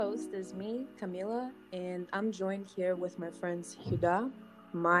host is me, Camila, and I'm joined here with my friends Huda,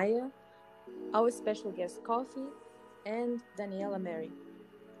 Maya, our special guest Coffee, and Daniela Mary.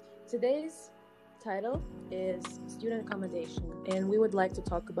 Today's title is Student Accommodation, and we would like to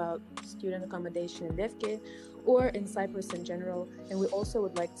talk about student accommodation in Lefke or in Cyprus in general, and we also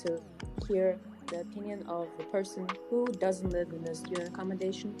would like to hear the opinion of a person who doesn't live in a student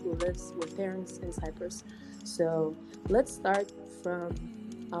accommodation, who lives with parents in Cyprus. So let's start from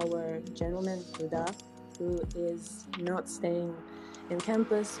our gentleman Huda, who is not staying in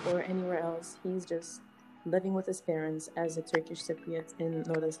campus or anywhere else. He's just living with his parents as a Turkish Cypriot in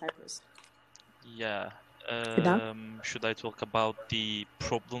Northern Cyprus. Yeah. Huda? Should I talk about the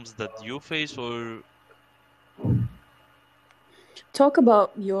problems that you face or Talk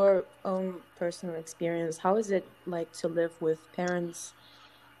about your own personal experience. How is it like to live with parents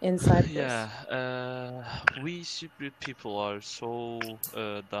in Cyprus? yeah, we Cypriot people are so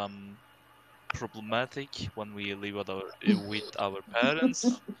problematic when we live with our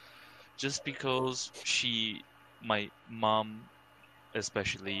parents, just because my mom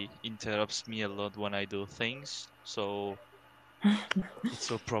especially interrupts me a lot when I do things, so it's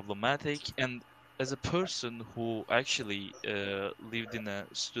so problematic. And as a person who actually lived in a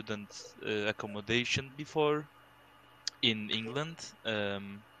student accommodation before in England,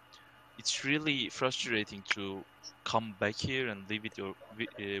 it's really frustrating to come back here and live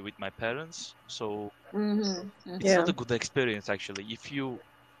with my parents. So it's Yeah. not a good experience actually. If you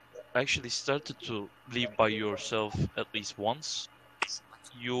actually started to live by yourself at least once,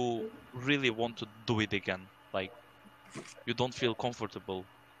 you really want to do it again. Like you don't feel comfortable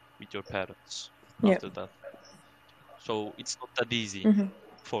with your parents Yeah. after that. So it's not that easy hmm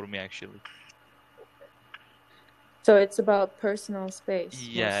for me actually. So it's about personal space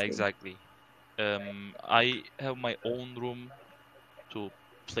Yeah, mostly. exactly. I have my own room to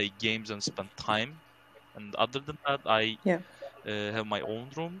play games and spend time, and other than that, I Yeah. have my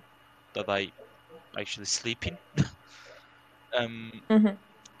own room that I actually sleep in. Um, hmm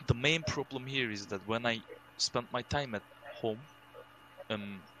the main problem here is that when I spend my time at home,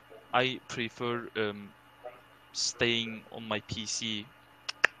 um, I prefer staying on my PC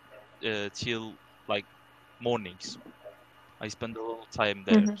till like mornings. I spend a lot of time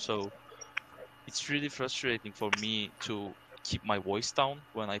there, hmm so it's really frustrating for me to keep my voice down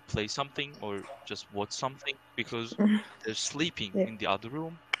when I play something or just watch something because they're sleeping Yeah. in the other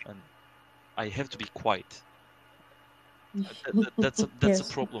room and I have to be quiet. That's a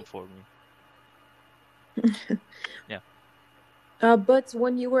Yes. problem for me. Yeah. But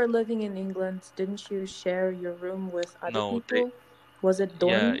when you were living in England, didn't you share your room with other No, they people? Was it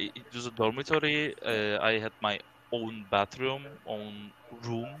yeah, dorm? it was a dormitory. I had my own bathroom, own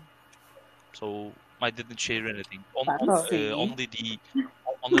room, so I didn't share anything. Oh. Fancy. Only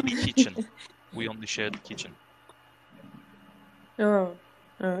the kitchen. We only shared the kitchen. Oh.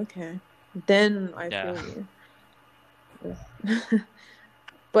 Oh, okay. Then I Yeah. feel you.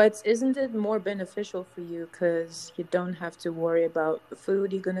 But isn't it more beneficial for you because you don't have to worry about the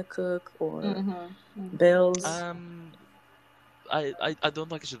food you're gonna cook or bills? Um, I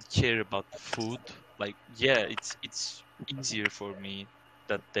don't actually care about the food. Like, yeah, it's easier for me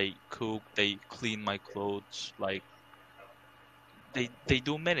that they cook, they clean my clothes, like they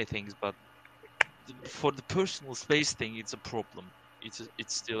do many things, but for the personal space thing, it's a problem. It's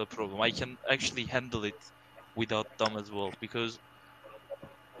still a problem. I can actually handle it without them as well because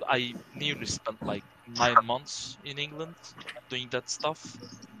I nearly spent like 9 months in England doing that stuff.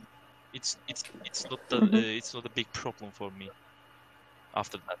 Mm-hmm. It's not a big problem for me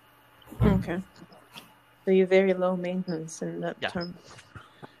after that. Okay. So you're very low maintenance in that Yeah, term.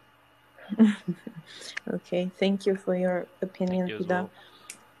 Okay. Thank you for your thank opinion, you as Huda. well.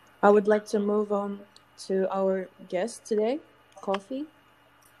 I would like to move on to our guest today, Coffee.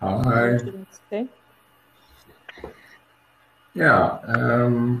 Hi. What you want to say? Yeah,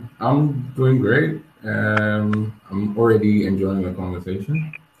 I'm doing great. I'm already enjoying the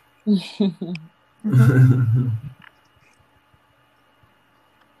conversation.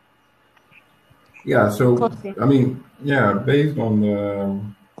 Yeah, so Coffee. I mean, yeah, based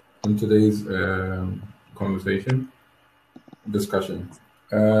on today's conversation discussion,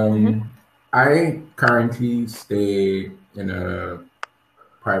 Mm-hmm. I currently stay in a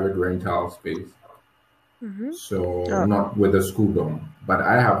private rental space, Mm-hmm. so Oh. not with a school dorm, but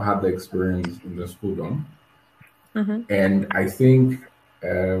I have had the experience in the school dorm. Mm-hmm. And I think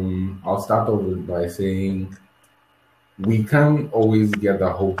I'll start off by saying we can't always get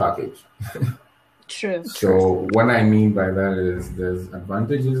the whole package. True. True. So what I mean by that is there's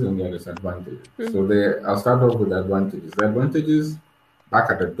advantages and there are disadvantages. So Mm-hmm. I'll start off with advantages. The advantages back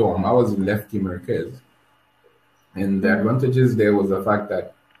at the dorm, I was in Lefty Merkez. And the Mhm. advantages there was the fact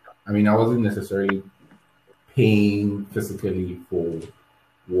that, I mean, I wasn't necessarily paying physically for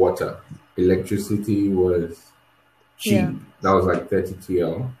water. Electricity was Yeah. cheap. That was like 30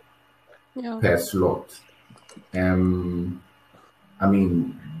 TL Yeah. per slot. I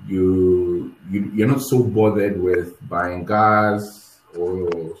mean, you're not so bothered with buying gas or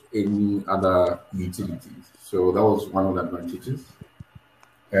any other utilities. So that was one of the advantages.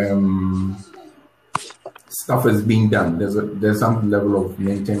 Um, Stuff is being done. There's some level of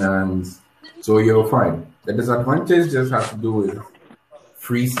maintenance, so you're fine. The disadvantage just has to do with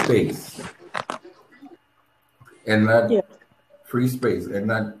free space, and Yeah. that free space, and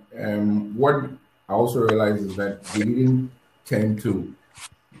that what I also realized is that they didn't tend to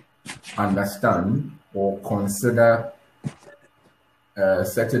understand or consider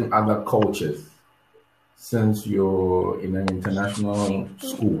certain other cultures since you're in an international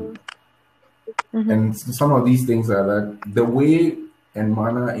school. Mhm. And some of these things are that the way and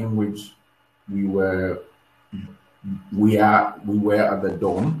manner in which we were we were at the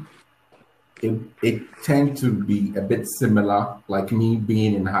dorm, it tend to be a bit similar, like me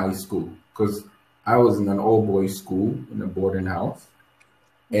being in high school, because I was in an all boys school in a boarding house,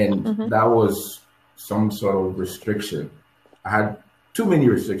 and Mhm. that was some sort of restriction. I had too many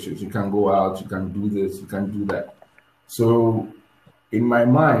restrictions. You can go out, you can do this, you can do that. So in my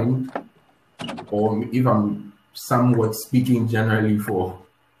mind, or if I'm somewhat speaking generally for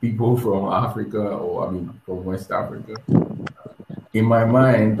people from Africa, or I mean from West Africa, in my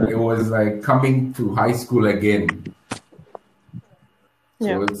mind, it was like coming to high school again.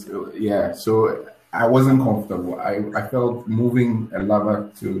 Yeah. So it's yeah. So I wasn't comfortable. I felt moving a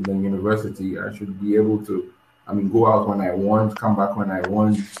lover to the university, I should be able to, I mean, go out when I want, come back when I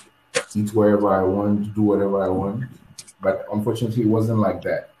want, eat wherever I want, do whatever I want. But unfortunately, it wasn't like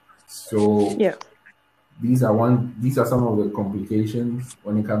that. So Yeah. these are some of the complications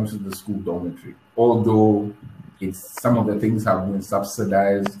when it comes to the school dormitory. Although it's some of the things have been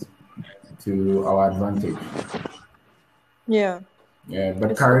subsidized to our advantage. Yeah. Yeah,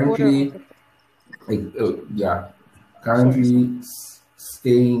 but It's the order of currently, yeah, currently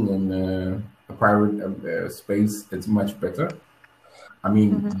staying in a private space, it's much better. I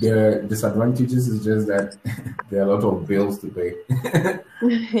mean, the disadvantages is just that there are a lot of bills to pay. Yeah.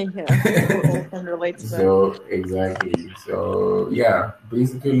 We all can relate to that. So exactly. So yeah,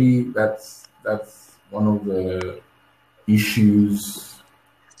 basically that's one of the issues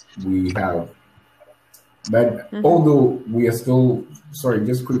we have. But although we are still sorry,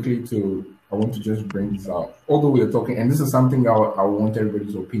 just quickly to I want to just bring this out. Although we are talking, and this is something I want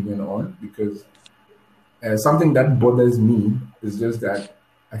everybody's opinion on because something that bothers me is just that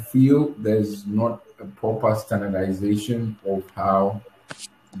I feel there's not a proper standardization of how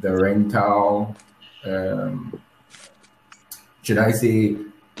the rental, um, should I say,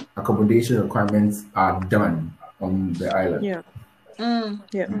 accommodation requirements are done on the island. Yeah.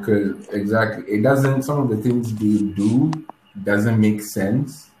 Yeah. Because exactly, it doesn't. Some of the things they do doesn't make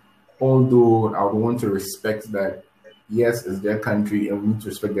sense. Although I would want to respect that. Yes, it's their country, and we need to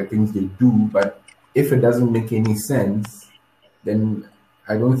respect the things they do. But if it doesn't make any sense, then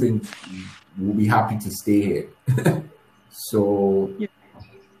I don't think we'll be happy to stay here. So Yeah.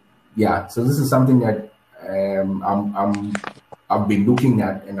 yeah, so this is something that I've been looking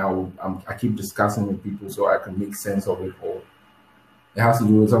at, and I keep discussing with people so I can make sense of it all. It has to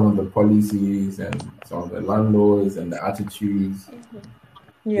do with some of the policies and some of the landlords and the attitudes.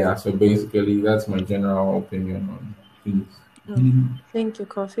 Yeah, so basically that's my general opinion on things. Thank you,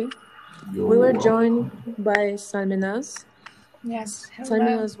 Coffee. You're We were welcome. joined by Salminas. Yes.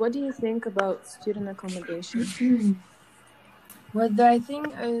 Salminas, what do you think about student accommodation? What I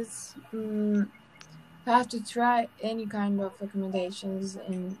think is you have to try any kind of accommodations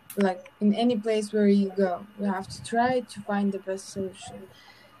in any place where you go. You have to try to find the best solution.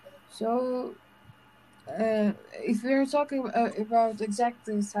 So if we're talking about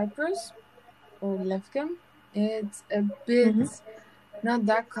exactly Cyprus or Lefkem, it's a bit not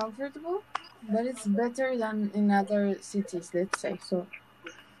that comfortable, but it's better than in other cities, let's say. So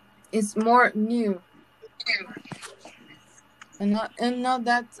it's more new. And not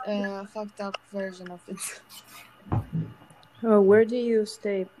that fucked up version of it. Where do you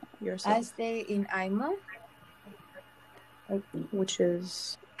stay yourself? I stay in Aimo, which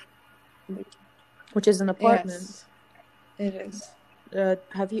is an apartment. Yes, it is.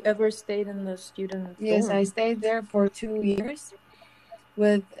 Have you ever stayed in the student Yes, dorm? I stayed there for 2 years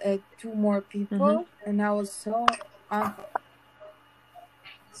with 2 more people, and I was so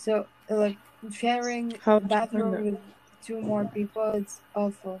like sharing How bathroom with two more people, it's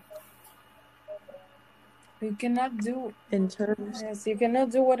awful. You cannot do In terms, yes, you cannot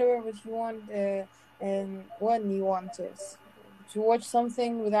do whatever what you want and when you want it. To watch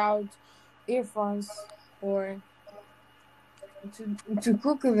something without earphones or to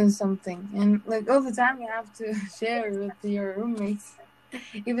cook even something, and like all the time you have to share with your roommates,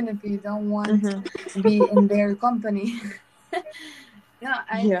 even if you don't want to be in their company. No,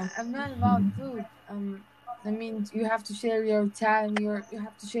 yeah, I'm not about food. I mean, you have to share your time. You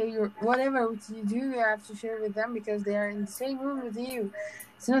have to share your whatever what you do. You have to share with them because they are in the same room with you.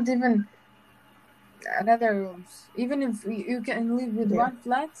 It's not even another rooms. Even if you can live with yeah, one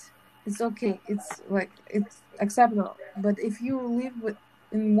flat, it's okay. It's like it's acceptable. But if you live with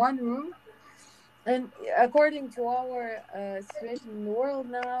in one room, and according to our situation in the world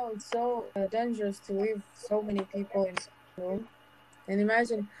now, it's so dangerous to live so many people in one room. And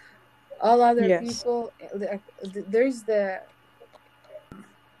imagine all other yes, people. There's the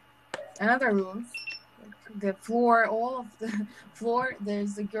another rooms, like the floor, all of the floor.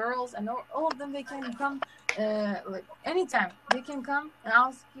 There's the girls, and all of them. They can come, like anytime. They can come and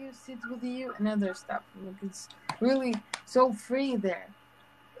ask you, sit with you, and other stuff. Like it's really so free there.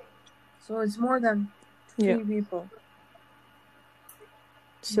 So it's more than yeah. three people.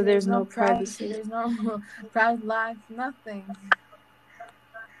 So There's there's no no privacy. privacy, There's no private life. Nothing.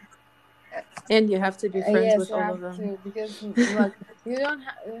 and you have to be friends Yes, with you all have of them. to because like you don't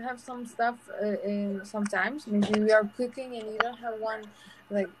have some stuff. Sometimes maybe we are cooking and you don't have one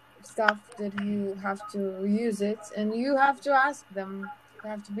like stuff that you have to use it, and you have to ask them. You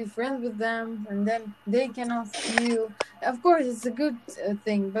have to be friends with them, and then they can ask you. Of course, it's a good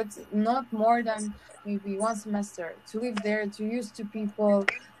thing, but not more than maybe one semester to live there, to use to people,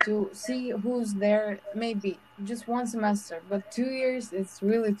 to see who's there. Maybe just one semester, but 2 years it's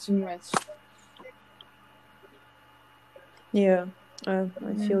really too much. Yeah, I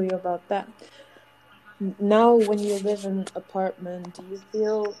feel you about that. Now, when you live in an apartment, do you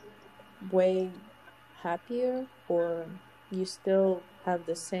feel way happier, or you still have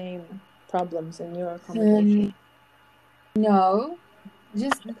the same problems in your accommodation? No,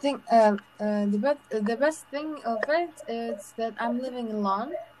 just the thing. The best thing of it is that I'm living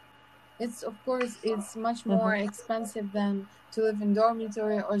alone. It's of course it's much more Mm-hmm. expensive than to live in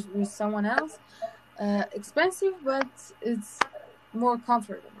dormitory or with someone else. Expensive, but it's more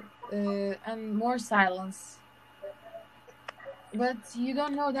comfortable and more silence. But you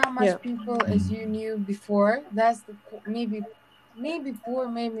don't know that Yeah. much people as you knew before. That's the maybe poor,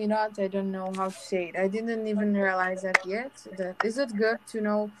 maybe not. I don't know how to say it. I didn't even realize that yet. That is it good to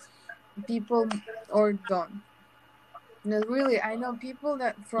know people or don't? No, really, I know people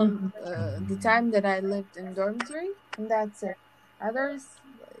that from Mm-hmm. the time that I lived in dormitory, and that's it. Others,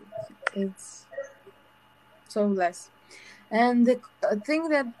 like it's so less. And the thing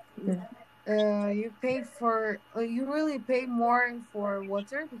that you pay for, you really pay more for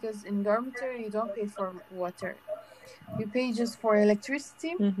water because in dormitory you don't pay for water. You pay just for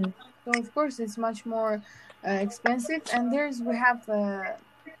electricity. Mm-hmm. So of course it's much more expensive. And we have a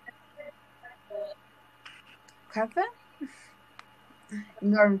cafe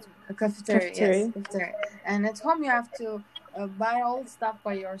in dormitory, a cafeteria, yes, Cafeteria. cafeteria. And at home you have to buy all stuff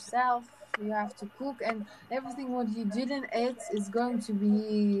by yourself. You have to cook, and everything what you didn't eat is going to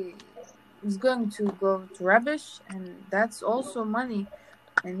go to rubbish, and that's also money,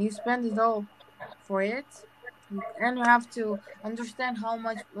 and you spend it all for it. And you have to understand how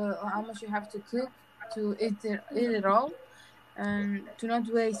much you have to cook to eat it all, and to not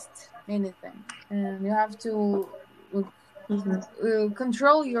waste anything. And you have to Mm-hmm.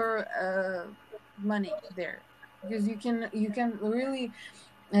 control your money there, because you can really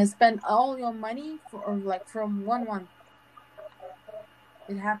spend all your money for or like from 1 month.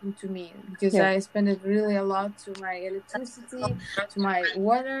 It happened to me because Yeah. I spent it really a lot to my electricity, to my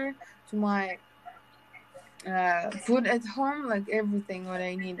water, to my food at home, like everything what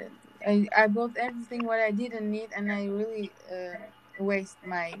I needed. I bought everything what I didn't need, and I really waste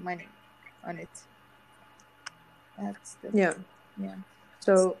my money on it. That's the Yeah. yeah.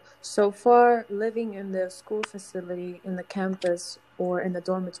 So far, living in the school facility, in the campus, or in the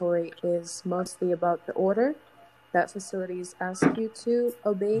dormitory is mostly about the order that facilities ask you to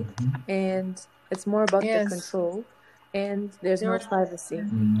obey, and it's more about the Yes, control, and there's there no was privacy.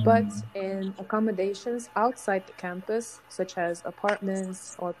 But in accommodations outside the campus, such as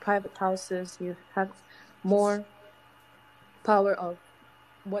apartments or private houses, you have more power of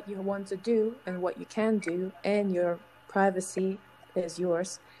what you want to do and what you can do, and your privacy is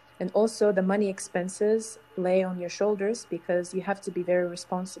yours. And also, the money expenses lay on your shoulders because you have to be very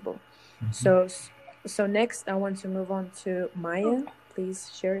responsible. So, So next, I want to move on to Maya.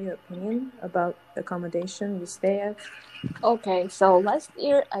 Please share your opinion about accommodation you stay at. Okay, so last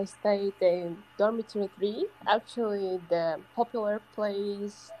year I stayed in dormitory 3, actually the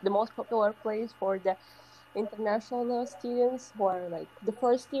most popular place for the international students who are like the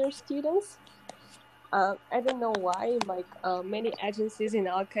first year students. I don't know why, like many agencies in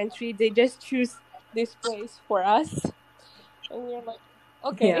our country, they just choose this place for us, and we're like,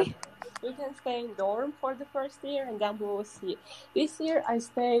 Yeah. okay, we can stay in dorm for the first year, and then we will see. This year I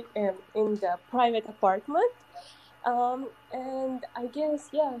stayed in the private apartment. And I guess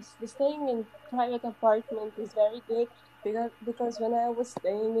yes, the staying in private apartment is very good because when I was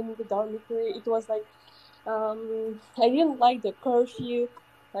staying in the dormitory, it was like I didn't like the curfew.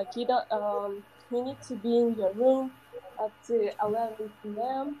 Like you need to be in your room at 11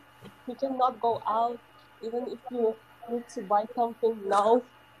 p.m. You cannot go out even if you need to buy something now.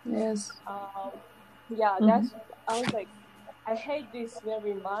 Yes. Yeah, Mhm. I was like, I hate this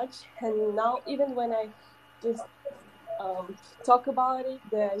very much. And now even when I just talk about it,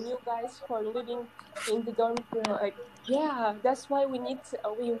 the new guys who are living in the dormitory are like, yeah, that's why we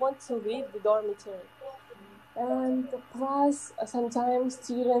want to leave the dormitory. And plus, sometimes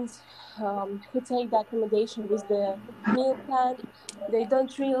students who take the accommodation with the meal plan, they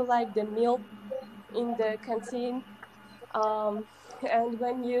don't really like the meal in the canteen. Um, and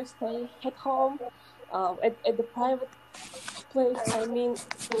when you stay at home, at the private place, I mean,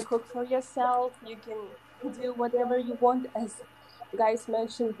 you can cook for yourself, you can do whatever you want, as guys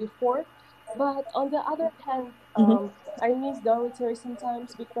mentioned before. But on the other hand, Mhm. I miss dormitory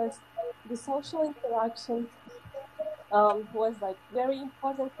sometimes because the social interaction was like very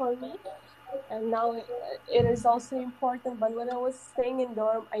important for me, and now it is also important. But when I was staying in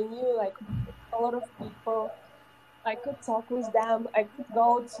dorm, I knew like a lot of people. I could talk with them. I could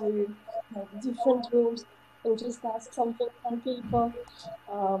go to like different rooms and just ask something from people.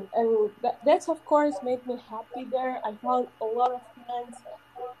 And that's of course made me happy there. I found a lot of friends.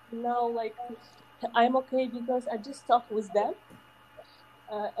 Now, like, I'm okay because I just talked with them,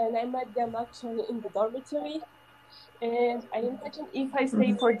 and I met them actually in the dormitory. And I imagine if I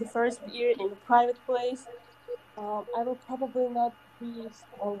stay for the first year in a private place, I will probably not be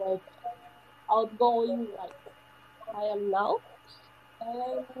so like outgoing like I am now.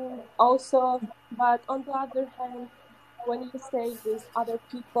 And also, but on the other hand, when you stay with other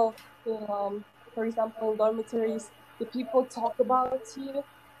people, for example, in dormitories, the people talk about you.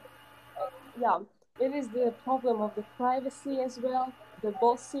 Yeah, it is the problem of the privacy as well, the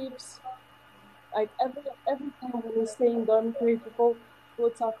gossips. Like every time when you stay in dormitory, people will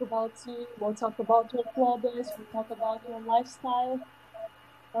talk about you, will talk about your clothes, will talk about your lifestyle,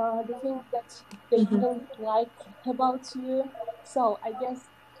 the things that they Mhm. didn't like about you. So I guess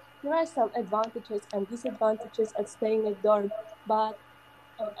there are some advantages and disadvantages at staying at dorm, but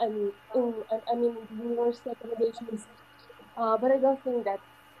I mean in the university accommodations. But I don't think that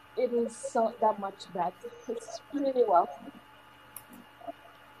it is so that much bad. It's pretty well.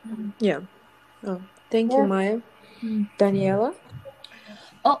 Yeah. Oh, thank you, Yeah. Maya. Daniela.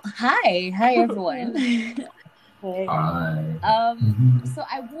 Oh, hi everyone. Hey. I. Mhm. So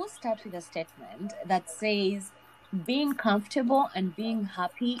I will start with a statement that says being comfortable and being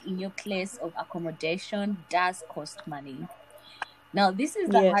happy in your place of accommodation does cost money. Now, this is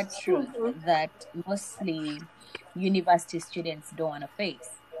the hard Yes. truth that mostly university students don't want to face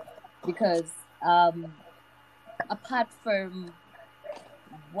because apart from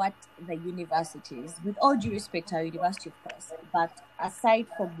what the universities, with all due respect to our university, of course, but aside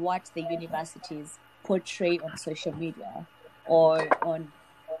from what the universities portray on social media or on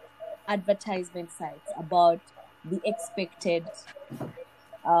advertisement sites about the expected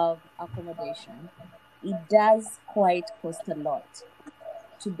accommodation, it does quite cost a lot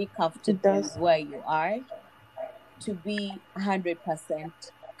to be It comfortable does. where you are, to be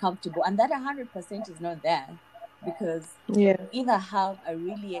 100% comfortable. And that 100% is not there because Yeah. either have a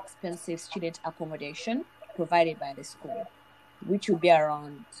really expensive student accommodation provided by the school, which will be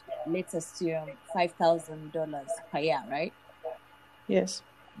around, let's assume, $5,000 per year, right? Yes.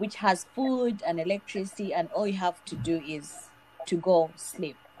 Which has food and electricity, and all you have to do is to go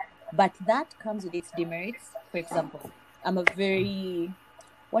sleep. But that comes with its demerits. For example, I'm a very,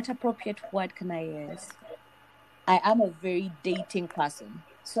 what appropriate word can I use? I am a very dating person.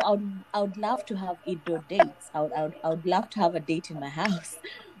 So I would love to have indoor dates. I would love to have a date in my house.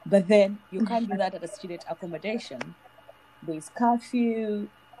 But then you can't do that at a student accommodation. There's curfew.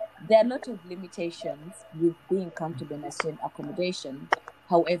 There are a lot of limitations with being comfortable in a student accommodation.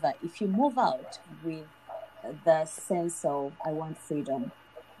 However, if you move out with the sense of I want freedom,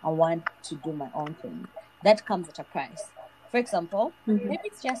 I want to do my own thing. That comes at a price. For example, maybe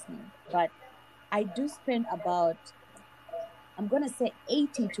it's just me, but I do spend about, I'm gonna say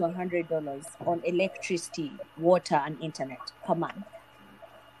 $80 to $100 on electricity, water, and internet per month.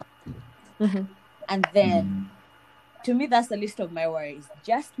 And then, to me, that's the list of my worries.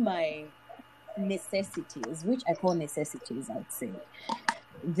 Just my necessities, which I call necessities, I would say,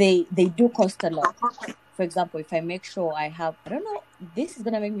 they do cost a lot. For example, if I make sure I have, I don't know, this is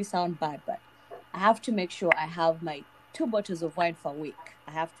gonna make me sound bad, but I have to make sure I have my 2 bottles of wine for a week.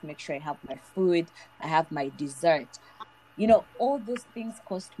 I have to make sure I have my food, I have my dessert. You know, all those things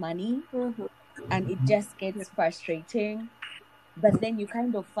cost money, and it just gets frustrating. But then you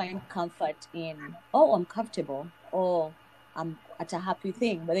kind of find comfort in, oh, I'm comfortable, or I'm at a happy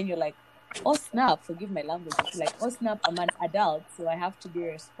thing. But then you're like, oh snap, forgive my language. It's like, oh snap, I'm an adult, so I have to be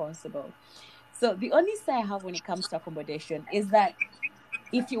responsible. So the only say I have when it comes to accommodation is that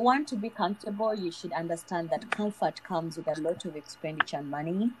if you want to be comfortable, you should understand that comfort comes with a lot of expenditure and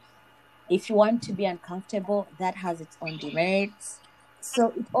money. If you want to be uncomfortable, that has its own demerits.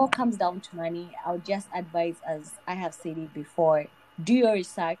 So it all comes down to money. I would just advise, as I have said it before, do your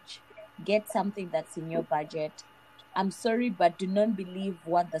research, get something that's in your budget. I'm sorry, but do not believe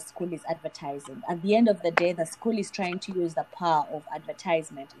what the school is advertising. At the end of the day, the school is trying to use the power of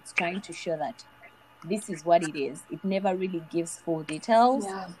advertisement. It's trying to show that this is what it is. It never really gives full details.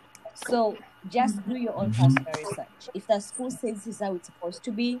 So just do your own personal research. If the school says this is how it's supposed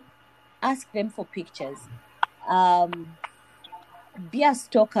to be, ask them for pictures. Be a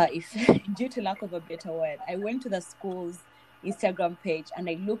stalker, if due to lack of a better word. I went to the school's Instagram page and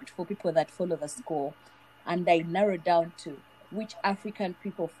I looked for people that follow the school, and I narrowed down to which African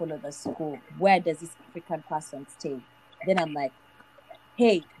people follow the school. Where does this African person stay? Then I'm like,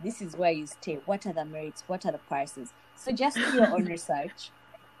 hey, this is where you stay. What are the merits? What are the prices? So just do your own research.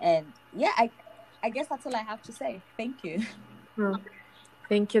 And yeah, I guess that's all I have to say. Thank you.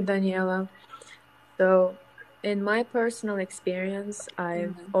 Thank you, Daniela. So, in my personal experience,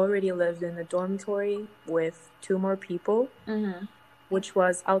 I've already lived in a dormitory with 2 more people, which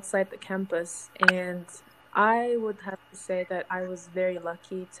was outside the campus. And I would have to say that I was very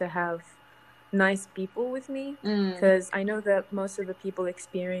lucky to have nice people with me, because I know that most of the people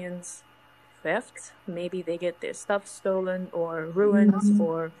experience theft. Maybe they get their stuff stolen or ruined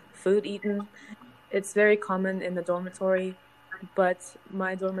or food eaten. It's very common in the dormitory. But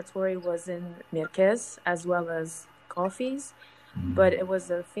my dormitory was in Merkez as well as Coffee's, but it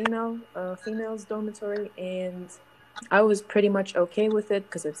was a female's dormitory, and I was pretty much okay with it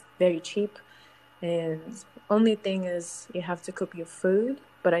because it's very cheap. And only thing is you have to cook your food,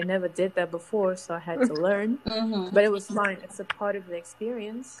 but I never did that before, so I had to learn. But it was fine. It's a part of the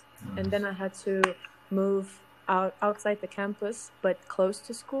experience. And then I had to move outside the campus, but close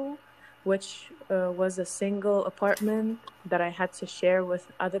to school, which was a single apartment that I had to share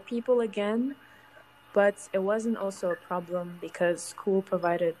with other people again. But it wasn't also a problem because school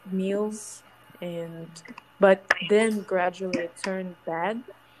provided meals, but then gradually it turned bad,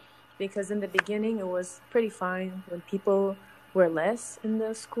 because in the beginning it was pretty fine when people were less in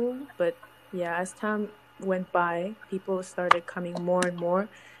the school. But yeah, as time went by, people started coming more and more,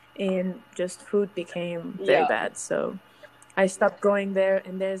 and just food became very bad. So I stopped going there,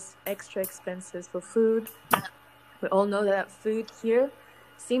 and there's extra expenses for food. We all know that food here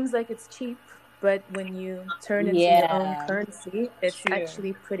seems like it's cheap, but when you turn it into your own currency, it's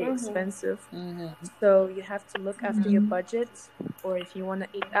actually pretty expensive. So you have to look after your budget, or if you want to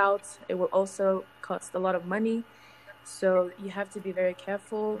eat out, it will also cost a lot of money. So you have to be very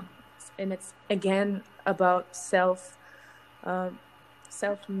careful, and it's again about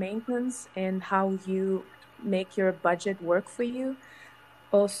self-maintenance and how you make your budget work for you.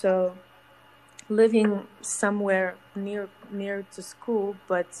 Also, living somewhere near to school,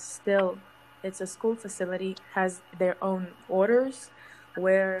 but still it's a school facility, has their own orders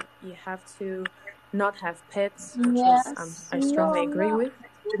where you have to not have pets, which is I strongly agree with.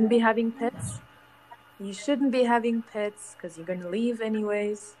 You shouldn't be having pets. You shouldn't be having pets because you're going to leave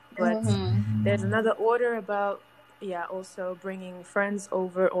anyways. But there's another order about also bringing friends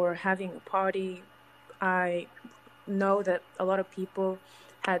over or having a party. I know that a lot of people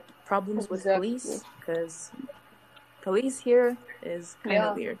had problems with police, because police here is kind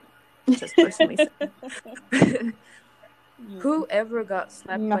of weird, just personally saying. Whoever got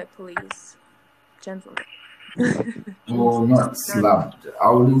slapped by police, gentlemen. Well, not slapped. I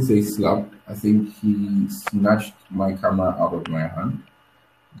wouldn't say slapped. I think he snatched my camera out of my hand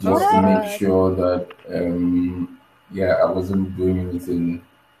just to make sure that I wasn't doing anything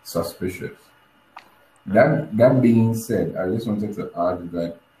suspicious. That being said, I just wanted to add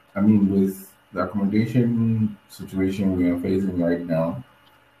that I mean, with the accommodation situation we are facing right now,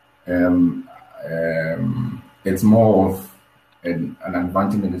 um, it's more of an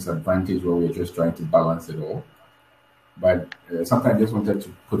advantage and disadvantage where we're just trying to balance it all. But something I just wanted to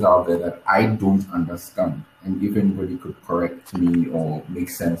put out there that I don't understand, and if anybody could correct me or make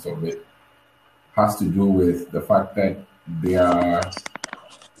sense of it, has to do with the fact that their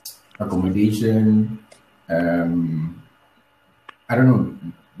accommodation, um, I don't know,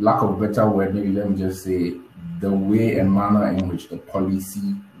 lack of a better word, maybe let me just say the way and manner in which the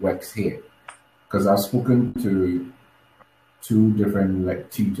policy works here. Because I've spoken to two different like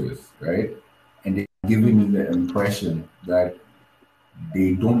tutors, right? And they're giving me the impression that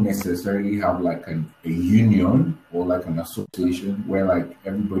they don't necessarily have like a union or like an association where like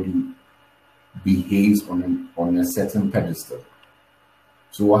everybody behaves on a certain pedestal.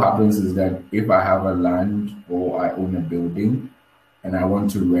 So what happens is that if I have a land or I own a building and I want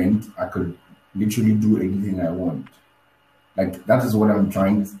to rent, I could literally do anything I want. Like that is what I'm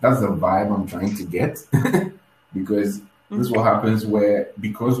trying. That's the vibe I'm trying to get, because this is what happens where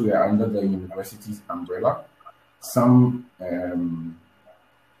because we are under the university's umbrella, some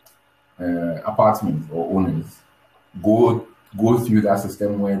apartments or owners go through that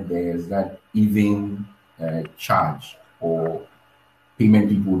system where there's that even charge or payment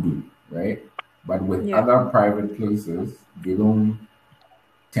people do, right? But with other private places, they don't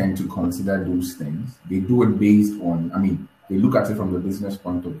tend to consider those things. They do it based on, I mean, they look at it from the business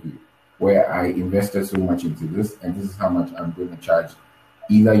point of view, where I invested so much into this, and this is how much I'm going to charge.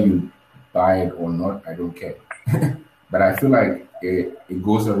 Either you buy it or not, I don't care. But I feel like it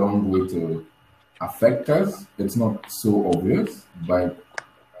goes a long way to affect us. It's not so obvious, but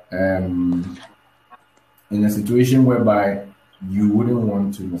in a situation whereby you wouldn't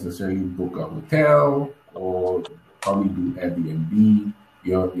want to necessarily book a hotel or probably do Airbnb,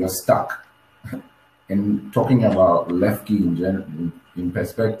 you're stuck. And talking about Lefkey in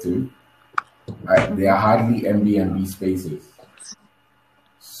perspective, there are hardly Airbnb spaces.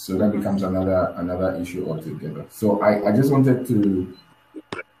 So that becomes another issue altogether. So I just wanted to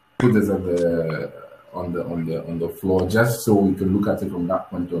put this at on the floor just so we can look at it from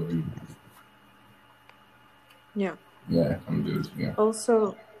that point of view. Yeah. Yeah, I'm good. Yeah.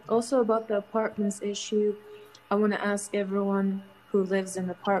 Also about the apartments issue, I want to ask everyone who lives in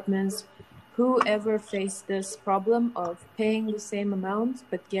apartments, who ever faced this problem of paying the same amount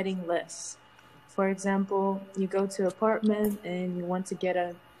but getting less? For example, you go to an apartment and you want to get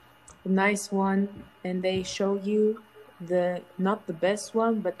a nice one, and they show you not the best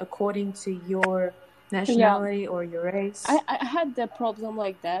one, but according to your nationality or your race. I had the problem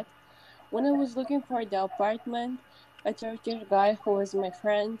like that. When I was looking for the apartment, a Turkish guy who was my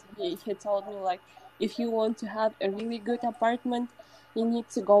friend, he told me like, if you want to have a really good apartment, you need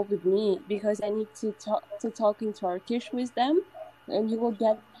to go with me because I need to talk in Turkish with them, and you will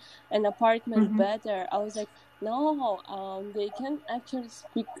get an apartment better. I was like, no, they can actually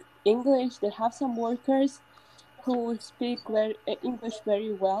speak English. They have some workers who speak English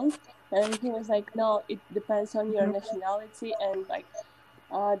very well. And he was like, no, it depends on your nationality and like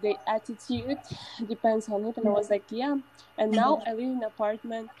the attitude depends on it. And I was like, yeah. And now I live in an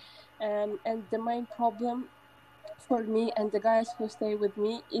apartment, and the main problem for me and the guys who stay with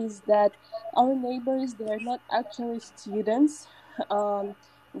me is that our neighbors, they are not actually students.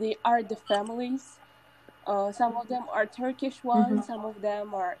 They are the families. Some of them are Turkish ones, some of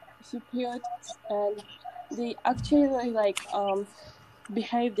them are Cypriots, and they actually like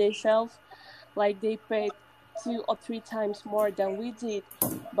behave themselves like they paid 2 or 3 times more than we did,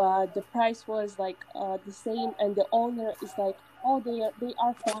 but the price was like the same, and the owner is like, oh, they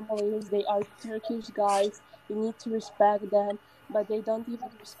are families, they are Turkish guys, you need to respect them, but they don't even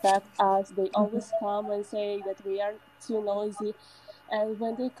respect us. They always come and say that we are too noisy, and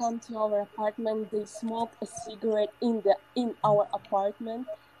when they come to our apartment, they smoke a cigarette in our apartment.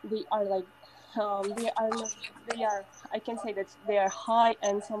 They are like I can say that they are high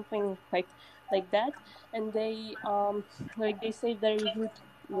and something like that, and they like they say very rude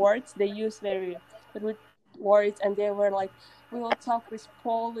words. They use very rude words, and they were like, we will talk with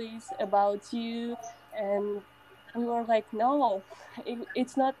police about you, and we were like, no,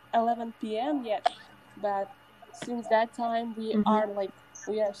 it's not 11 p.m. yet, but since that time we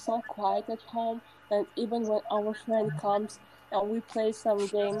are so quiet at home, and even when our friend comes and we play some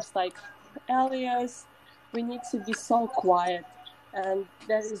games like Alias, we need to be so quiet, and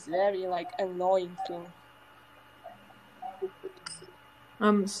that is very like annoying thing.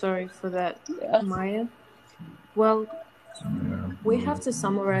 I'm sorry for that, Maya. Well, we have to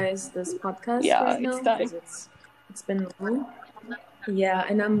summarize this podcast right now because it's been long. Yeah,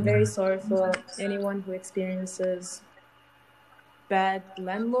 and I'm very sorry for anyone who experiences bad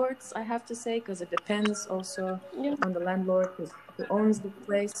landlords, I have to say, because it depends also Yeah. on the landlord who owns the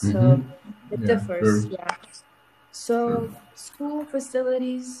place. So Mm-hmm. it Yeah, differs. true. Yeah. True. So school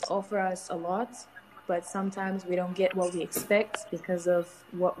facilities offer us a lot, but sometimes we don't get what we expect because of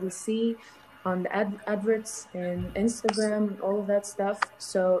what we see on the adverts and Instagram and all of that stuff.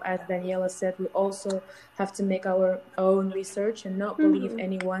 So as Daniela said, we also have to make our own research and not believe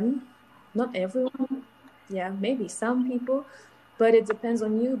anyone, not everyone. Yeah, maybe some people, but it depends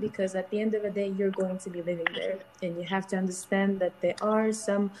on you because at the end of the day, you're going to be living there. And you have to understand that there are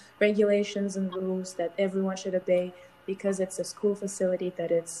some regulations and rules that everyone should obey because it's a school facility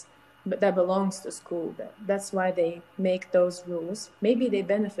that belongs to school. That's why they make those rules. Maybe they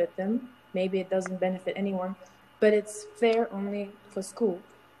benefit them, maybe it doesn't benefit anyone, but it's fair only for school.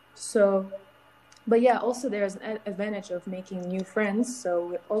 So, but yeah, also there's an advantage of making new friends, so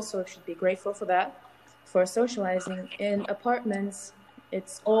we also should be grateful for that. For socializing in apartments,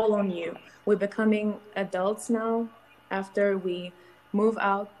 it's all on you. We're becoming adults now after we move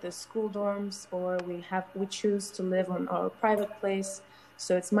out the school dorms, or we choose to live on our private place.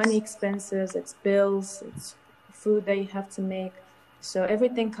 So it's money expenses, it's bills, it's food that you have to make. So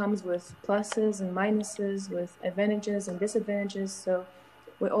everything comes with pluses and minuses, with advantages and disadvantages. So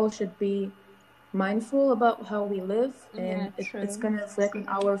we all should be mindful about how we live, and it's going to reflect on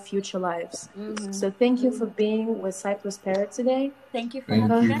our future lives. So thank you for being with Cyprus Parrot today. Thank you for Thank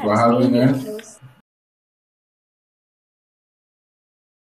having you for It's us. me, having your us. host.